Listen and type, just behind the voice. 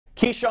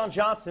KeeSean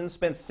Johnson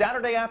spent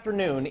Saturday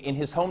afternoon in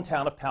his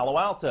hometown of Palo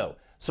Alto,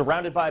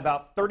 surrounded by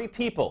about 30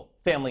 people,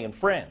 family and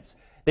friends.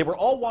 They were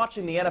all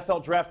watching the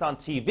NFL draft on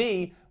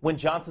TV when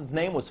Johnson's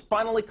name was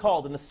finally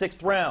called in the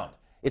 6th round.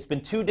 It's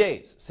been 2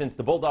 days since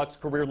the Bulldogs'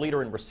 career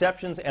leader in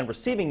receptions and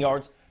receiving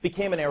yards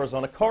became an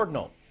Arizona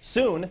Cardinal.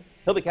 Soon,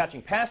 he'll be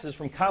catching passes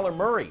from Kyler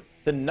Murray,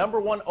 the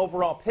 #1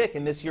 overall pick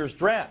in this year's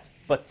draft.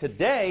 But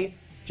today,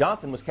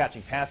 Johnson was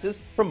catching passes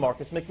from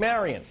Marcus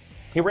McMaryion.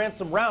 He ran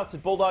some routes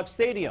at Bulldog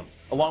Stadium,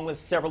 along with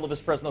several of his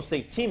Fresno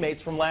State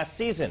teammates from last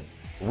season,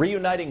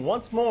 reuniting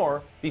once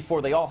more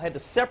before they all head to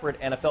separate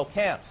NFL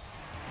camps.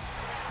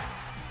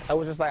 I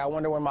was just like, I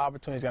wonder when my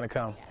opportunity is going to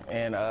come.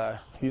 And,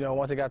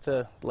 once it got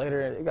to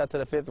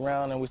the 5th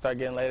round and we started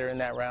getting later in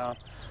that round,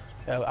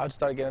 I just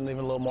started getting even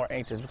a little more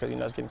anxious because,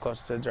 it's getting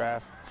closer to the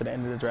draft, to the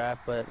end of the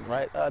draft. But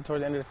right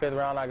towards the end of the 5th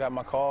round, I got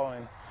my call,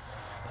 and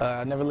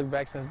I never looked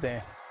back since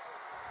then.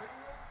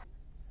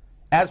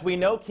 As we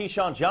know,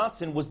 KeeSean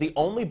Johnson was the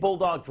only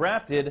Bulldog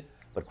drafted,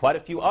 but quite a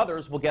few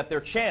others will get their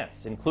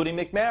chance, including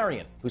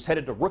McMaryion, who's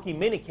headed to rookie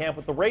minicamp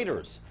with the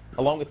Raiders,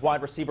 along with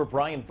wide receiver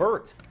Brian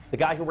Burt, the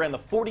guy who ran the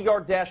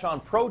 40-yard dash on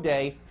Pro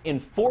Day in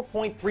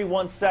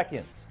 4.31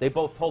 seconds. They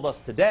both told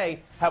us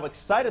today how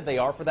excited they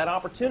are for that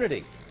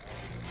opportunity.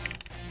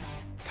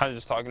 Kind of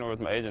just talking over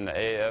with my agent, the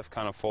AAF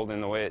kind of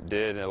folding the way it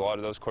did, and a lot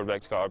of those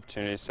quarterbacks got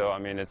opportunities. So,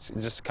 it's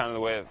just kind of the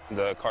way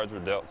the cards were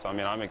dealt. So,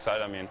 I'm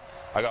excited.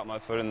 I got my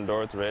foot in the door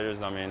with the Raiders.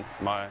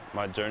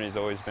 My journey's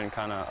always been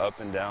kind of up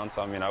and down.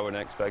 So, I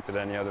wouldn't expect it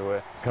any other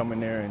way. Come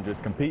in there and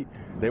just compete.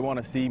 They want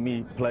to see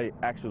me play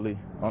actually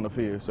on the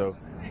field. So,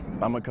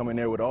 I'm going to come in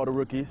there with all the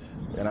rookies,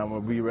 and I'm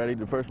going to be ready,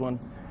 the first one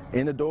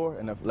in the door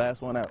and the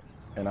last one out.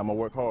 And I'm going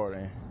to work hard,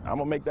 and I'm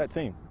going to make that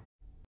team.